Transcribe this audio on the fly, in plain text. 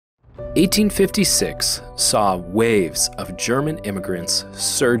1856 saw waves of German immigrants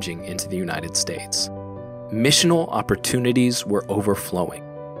surging into the United States. Missional opportunities were overflowing.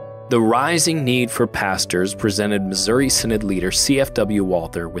 The rising need for pastors presented Missouri Synod leader C.F.W.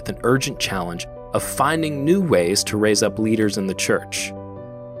 Walther with an urgent challenge of finding new ways to raise up leaders in the church.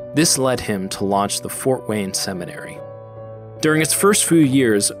 This led him to launch the Fort Wayne Seminary. During its first few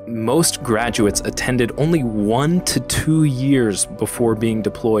years, most graduates attended only 1 to 2 years before being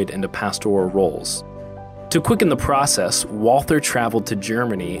deployed into pastoral roles. To quicken the process, Walther traveled to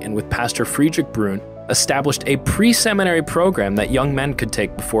Germany and with Pastor Friedrich Brunn established a pre-seminary program that young men could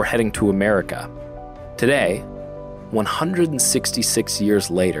take before heading to America. Today, 166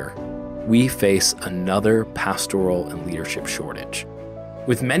 years later, we face another pastoral and leadership shortage.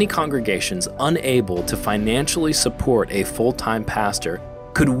 With many congregations unable to financially support a full-time pastor,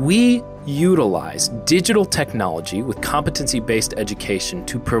 could we utilize digital technology with competency-based education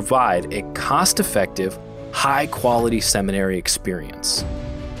to provide a cost-effective, high-quality seminary experience?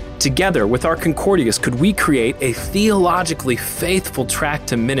 Together with our Concordias, could we create a theologically faithful track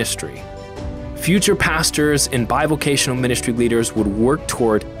to ministry? Future pastors and bivocational ministry leaders would work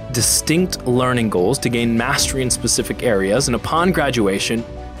toward distinct learning goals to gain mastery in specific areas, and upon graduation,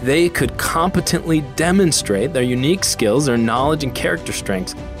 they could competently demonstrate their unique skills, their knowledge, and character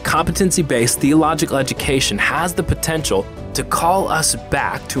strengths. Competency-based theological education has the potential to call us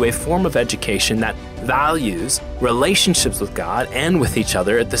back to a form of education that values relationships with God and with each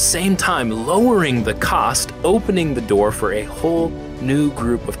other, at the same time lowering the cost, opening the door for a whole new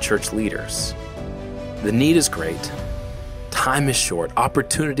group of church leaders. The need is great, time is short,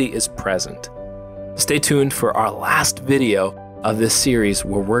 opportunity is present. Stay tuned for our last video of this series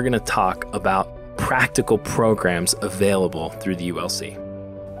where we're going to talk about practical programs available through the ULC.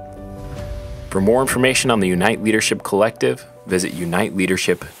 For more information on the Unite Leadership Collective, visit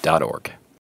uniteleadership.org.